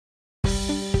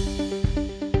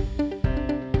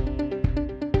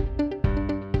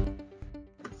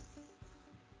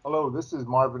Hello, this is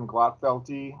Marvin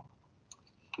Glotfelty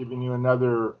giving you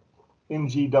another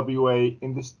NGWA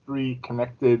industry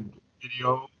connected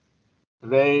video.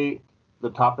 Today,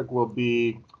 the topic will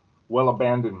be well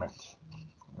abandonment.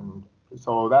 And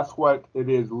so that's what it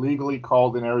is legally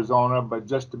called in Arizona, but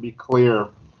just to be clear,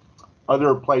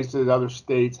 other places, other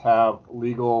states have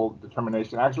legal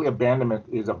determination. Actually, abandonment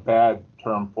is a bad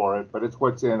term for it, but it's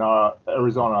what's in our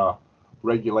Arizona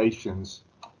regulations.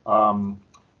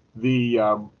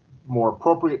 The more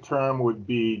appropriate term would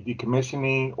be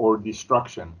decommissioning or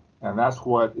destruction, and that's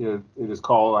what it is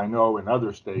called, I know, in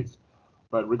other states.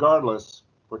 But regardless,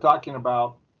 we're talking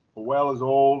about a well is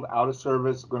old, out of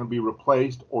service, going to be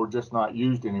replaced, or just not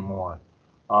used anymore.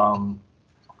 And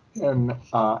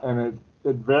it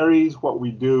varies what we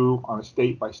do on a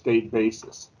state-by-state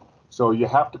basis. So you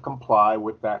have to comply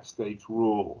with that state's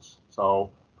rules. So,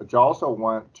 but you also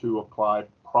want to apply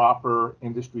proper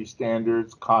industry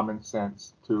standards, common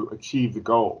sense to achieve the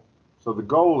goal. So the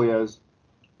goal is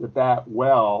that that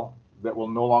well that will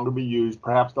no longer be used,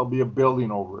 perhaps there'll be a building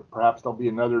over it, perhaps there'll be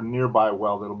another nearby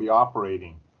well that'll be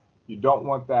operating. You don't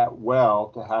want that well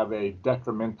to have a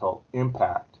detrimental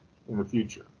impact in the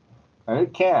future. And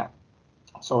it can.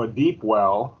 So a deep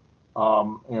well,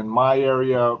 in my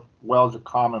area, wells are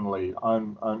commonly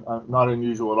not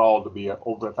unusual at all to be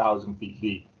over 1,000 feet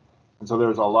deep. And so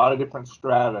there's a lot of different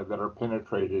strata that are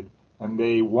penetrated, and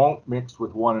they won't mix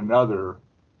with one another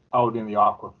out in the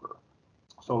aquifer.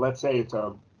 So let's say it's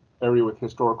an area with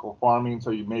historical farming,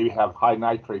 so you maybe have high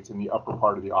nitrates in the upper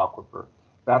part of the aquifer.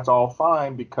 That's all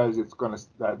fine because it's going to,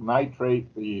 that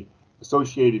nitrate, the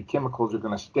associated chemicals are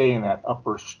going to stay in that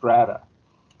upper strata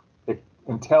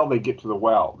until they get to the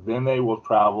well. Then they will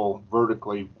travel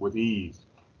vertically with ease.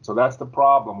 So that's the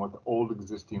problem with old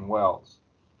existing wells.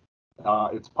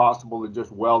 It's possible to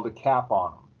just weld a cap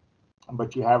on them,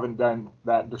 but you haven't done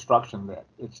that destruction then.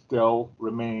 It still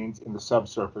remains in the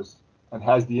subsurface and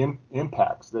has the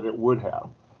impacts that it would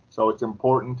have. So it's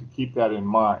important to keep that in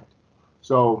mind.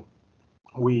 So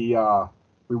we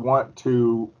want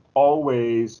to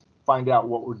always find out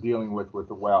what we're dealing with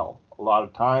the well. A lot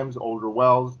of times older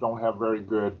wells don't have very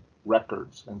good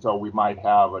records, and so we might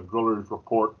have a driller's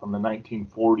report from the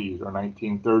 1940s or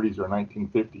 1930s or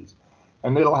 1950s.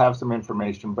 And it'll have some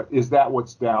information, but is that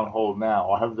what's downhole now?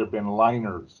 Or have there been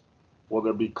liners? Will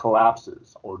there be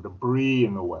collapses or debris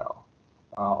in the well?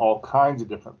 All kinds of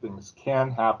different things can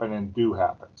happen and do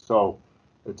happen. So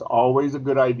it's always a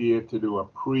good idea to do a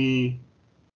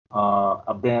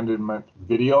pre-abandonment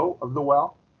video of the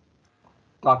well.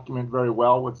 Document very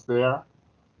well what's there.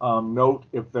 Note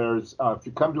if there's, if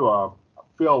you come to a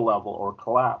fill level or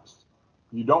collapse,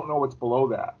 you don't know what's below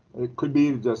that. It could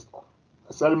be just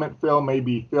sediment fill, may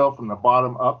be fill from the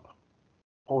bottom up,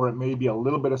 or it may be a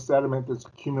little bit of sediment that's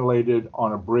accumulated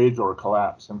on a bridge or a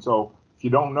collapse. And so if you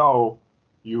don't know,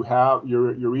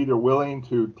 you're either willing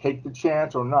to take the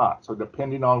chance or not. So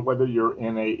depending on whether you're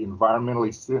in a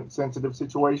environmentally sensitive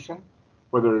situation,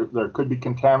 whether there could be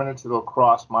contaminants that'll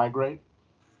cross migrate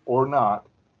or not,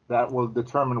 that will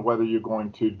determine whether you're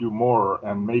going to do more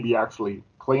and maybe actually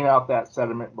clean out that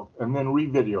sediment and then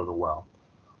re-video the well.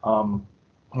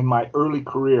 In my early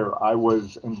career, I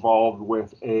was involved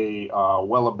with a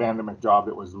well abandonment job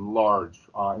that was large,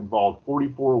 involved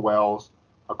 44 wells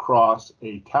across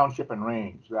a township and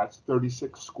range. That's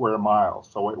 36 square miles.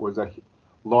 So it was a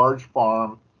large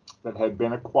farm that had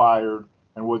been acquired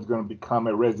and was going to become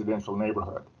a residential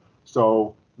neighborhood.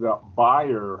 So the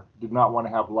buyer did not want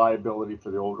to have liability for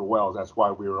the older wells. That's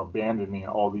why we were abandoning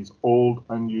all these old,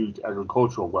 unused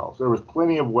agricultural wells. There was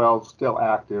plenty of wells still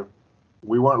active.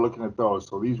 We weren't looking at those.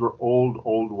 So these were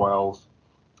old wells.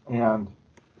 And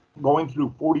going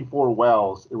through 44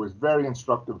 wells, it was very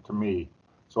instructive to me.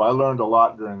 So I learned a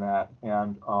lot during that.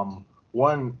 And I'll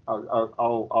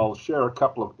share a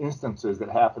couple of instances that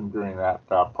happened during that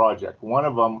project. One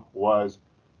of them was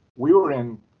we were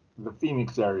in the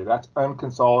Phoenix area. That's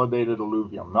unconsolidated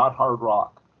alluvium, not hard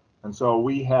rock. And so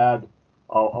we had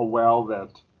a well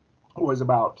that was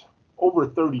about over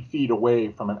 30 feet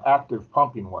away from an active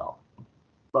pumping well.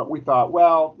 But we thought,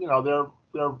 well, you know, they're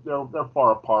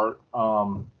far apart.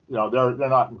 You know, they're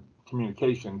not in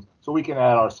communication, so we can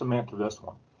add our cement to this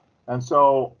one. And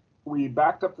so we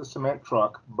backed up the cement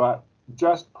truck, but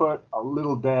just put a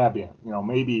little dab in, you know,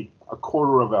 maybe a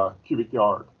quarter of a cubic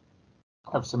yard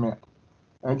of cement.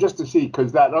 And just to see,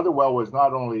 because that other well was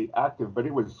not only active, but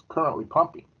it was currently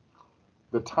pumping.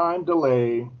 The time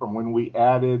delay from when we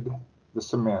added the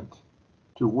cement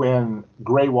to when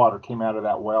gray water came out of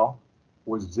that well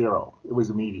was zero. It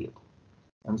was immediate.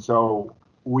 And so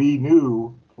we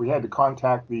knew we had to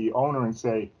contact the owner and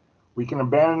say, We can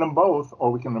abandon them both,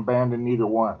 or we can abandon neither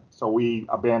one. So we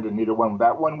abandoned neither one.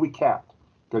 That one we kept,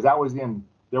 because that was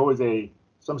there was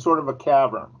some sort of a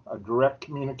cavern, a direct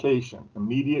communication,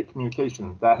 immediate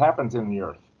communication that happens in the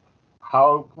earth.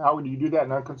 How would you do that in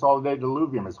unconsolidated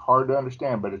alluvium? It's hard to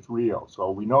understand, but it's real. So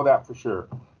we know that for sure.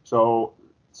 So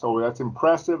that's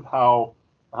impressive how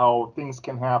things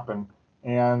can happen.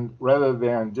 And rather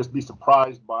than just be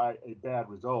surprised by a bad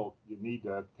result, you need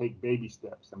to take baby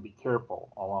steps and be careful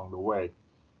along the way.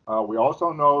 We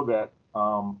also know that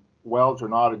wells are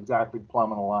not exactly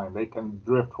plumb in a line. They can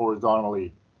drift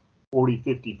horizontally 40,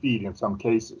 50 feet in some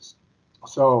cases.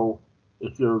 So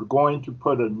if you're going to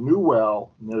put a new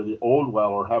well near the old well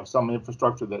or have some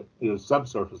infrastructure that is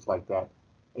subsurface like that,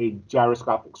 a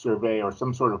gyroscopic survey or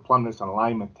some sort of plumbness and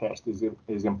alignment test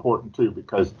is important too,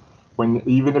 because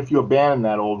even if you abandon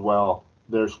that old well,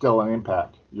 there's still an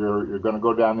impact. You're going to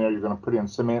go down there, you're going to put in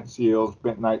cement seals,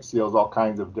 bentonite seals, all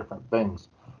kinds of different things.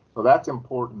 So that's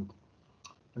important.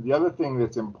 And the other thing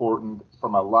that's important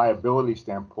from a liability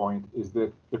standpoint is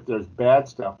that if there's bad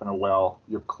stuff in a well,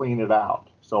 you clean it out.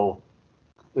 So,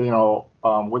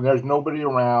 when there's nobody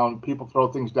around, people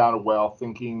throw things down a well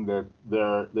thinking that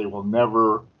they will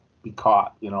never be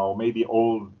caught. Maybe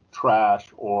old trash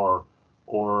or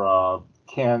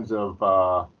cans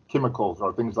of chemicals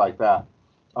or things like that.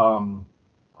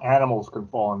 Animals can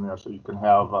fall in there, so you can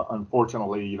have,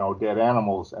 unfortunately, dead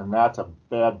animals, and that's a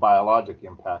bad biologic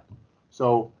impact.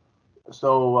 So,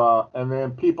 and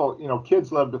then people,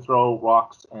 kids love to throw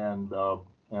rocks and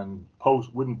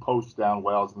wooden posts down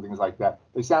wells and things like that.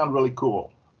 They sound really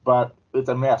cool, but it's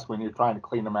a mess when you're trying to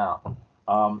clean them out.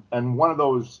 And one of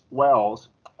those wells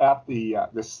at the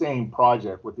same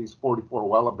project with these 44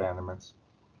 well abandonments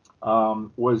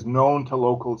was known to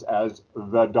locals as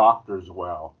the doctor's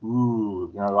well.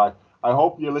 Ooh, I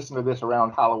hope you listen to this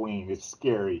around Halloween. It's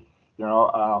scary.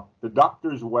 The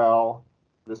doctor's well,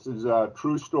 this is a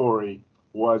true story,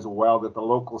 was a well that the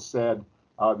locals said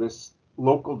this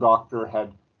local doctor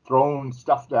had thrown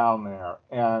stuff down there,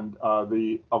 and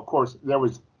of course there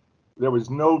was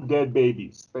no dead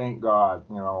babies, thank God,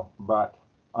 but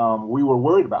we were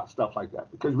worried about stuff like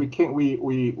that because we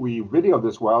videoed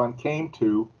this well and came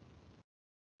to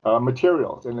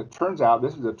materials, and it turns out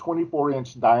this is a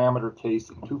 24-inch diameter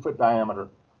casing, 2-foot diameter,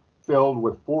 filled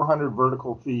with 400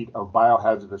 vertical feet of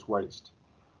biohazardous waste.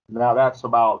 Now that's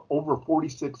about over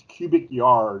 46 cubic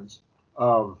yards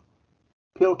of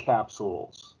pill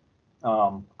capsules,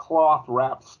 cloth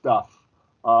wrapped stuff,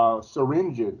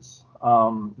 syringes.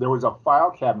 There was a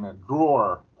file cabinet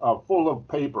drawer full of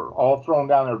paper, all thrown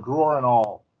down there, drawer and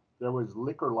all. There was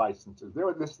liquor licenses. There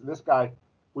was this guy.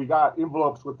 We got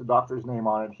envelopes with the doctor's name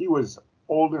on it. He was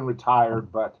old and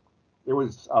retired, but it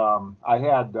was. I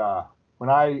had when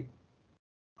I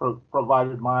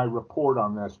provided my report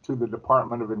on this to the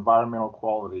Department of Environmental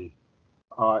Quality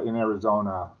in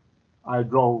Arizona. I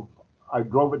drove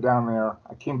it down there.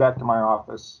 I came back to my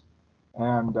office,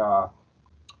 and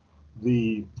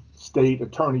the state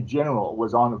attorney general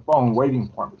was on the phone waiting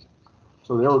for me.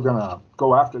 So they were going to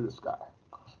go after this guy.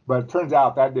 But it turns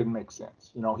out that didn't make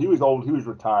sense. He was old, he was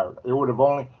retired. It would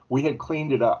have we had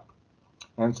cleaned it up.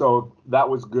 And so that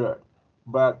was good.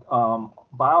 But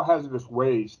biohazardous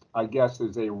waste, I guess,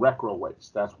 is a recro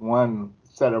waste. That's one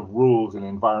set of rules in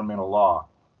environmental law.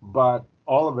 But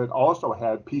all of it also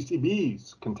had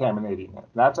PCBs contaminating it.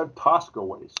 That's a TSCA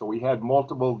waste. So we had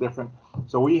multiple different,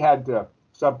 so we had to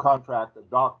subcontract a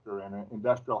doctor and an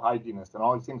industrial hygienist and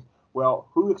all these things. Well,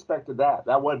 who expected that?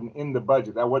 That wasn't in the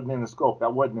budget. That wasn't in the scope.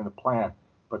 That wasn't in the plan.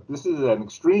 But this is an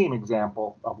extreme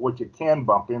example of what you can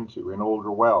bump into in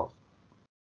older wells.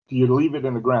 Do you leave it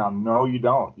in the ground? No, you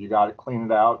don't. You got to clean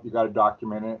it out. You got to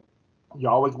document it. You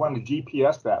always want to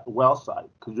GPS that well site,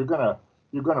 because you're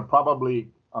gonna probably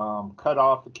cut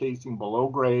off the casing below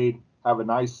grade, have a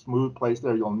nice smooth place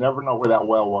there. You'll never know where that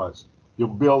well was. You'll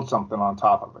build something on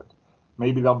top of it.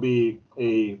 Maybe there'll be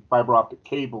a fiber optic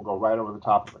cable go right over the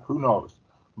top of it. Who knows?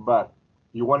 But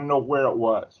you want to know where it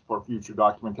was for future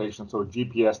documentation. So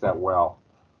GPS that well.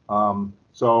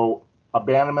 So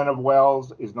abandonment of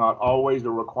wells is not always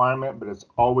a requirement, but it's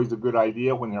always a good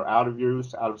idea when they're out of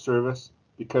use, out of service,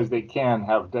 because they can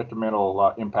have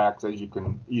detrimental impacts, as you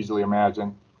can easily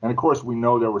imagine. And of course, we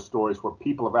know there were stories where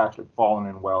people have actually fallen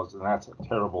in wells, and that's a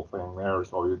terrible thing there.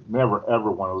 So you never,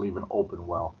 ever want to leave an open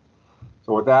well.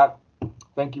 So with that,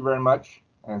 thank you very much,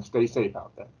 and stay safe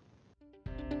out there.